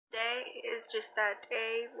Day is just that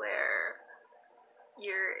day where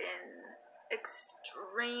you're in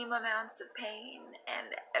extreme amounts of pain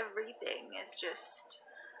and everything is just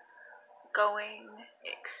going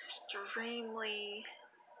extremely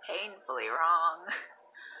painfully wrong.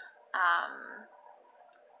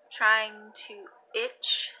 Trying to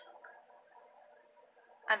itch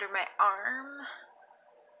under my arm.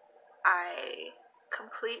 I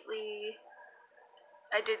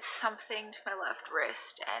did something to my left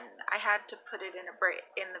wrist and I had to put it in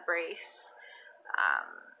the brace.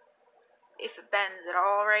 If it bends at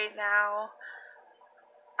all right now,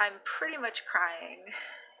 I'm pretty much crying,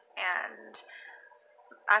 and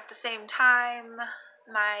at the same time,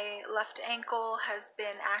 my left ankle has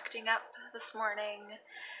been acting up this morning,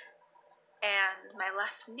 and my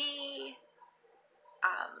left knee,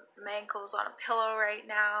 my ankle's on a pillow right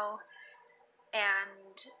now,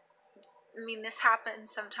 and I mean, this happens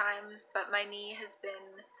sometimes, but my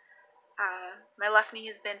left knee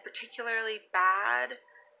has been particularly bad,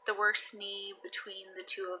 the worst knee between the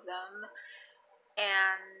two of them,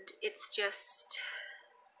 and it's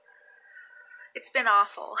been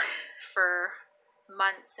awful for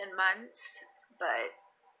months and months, but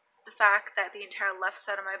the fact that the entire left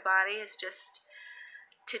side of my body has just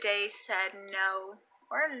today said, no,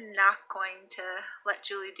 we're not going to let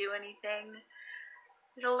Julie do anything,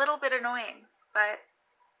 is a little bit annoying, but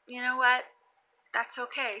you know what? That's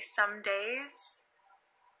okay. Some days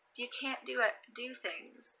you can't do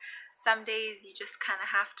things. Some days you just kind of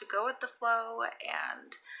have to go with the flow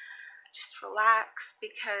and just relax,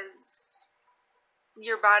 because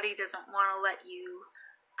your body doesn't want to let you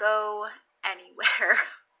go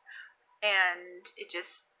anywhere. And it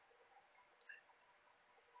just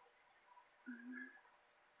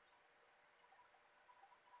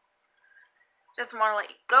doesn't want to let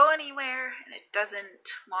you go anywhere, and it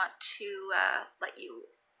doesn't want to let you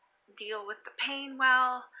deal with the pain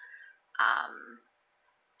well.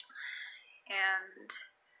 And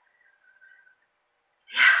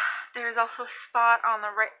yeah, there's also a spot on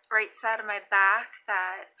the right side of my back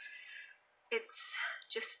that it's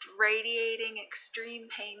just radiating extreme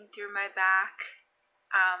pain through my back.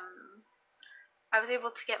 I was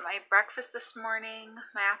able to get my breakfast this morning,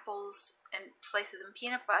 my apples and slices and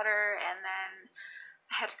peanut butter, and then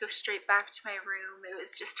I had to go straight back to my room. It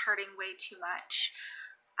was just hurting way too much.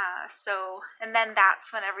 And then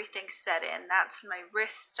that's when everything set in. That's when my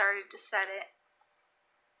wrist started to set it.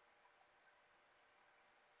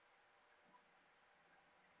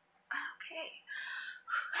 Okay.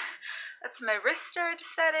 That's when my wrist started to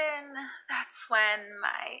set in. That's when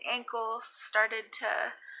my ankle started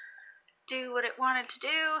to do what it wanted to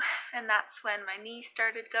do, and that's when my knee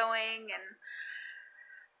started going.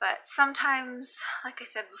 But sometimes, like I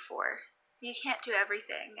said before, you can't do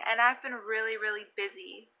everything, and I've been really, really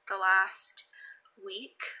busy the last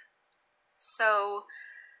week, so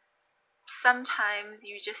sometimes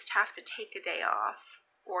you just have to take a day off,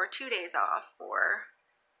 or 2 days off, or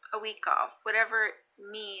a week off, whatever it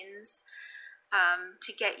means,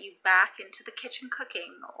 to get you back into the kitchen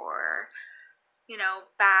cooking, or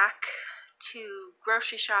back to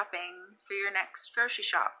grocery shopping for your next grocery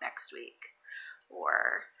shop next week,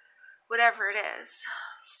 or whatever it is.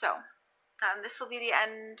 So this will be the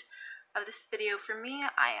end of this video for me.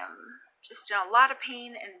 I am just in a lot of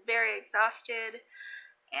pain and very exhausted,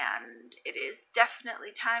 and it is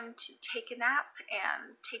definitely time to take a nap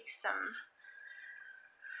and take some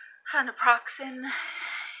naproxen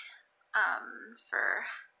for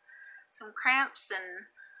some cramps, and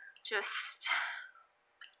just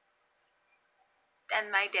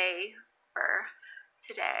end my day for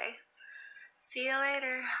today. See you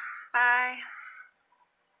later. Bye.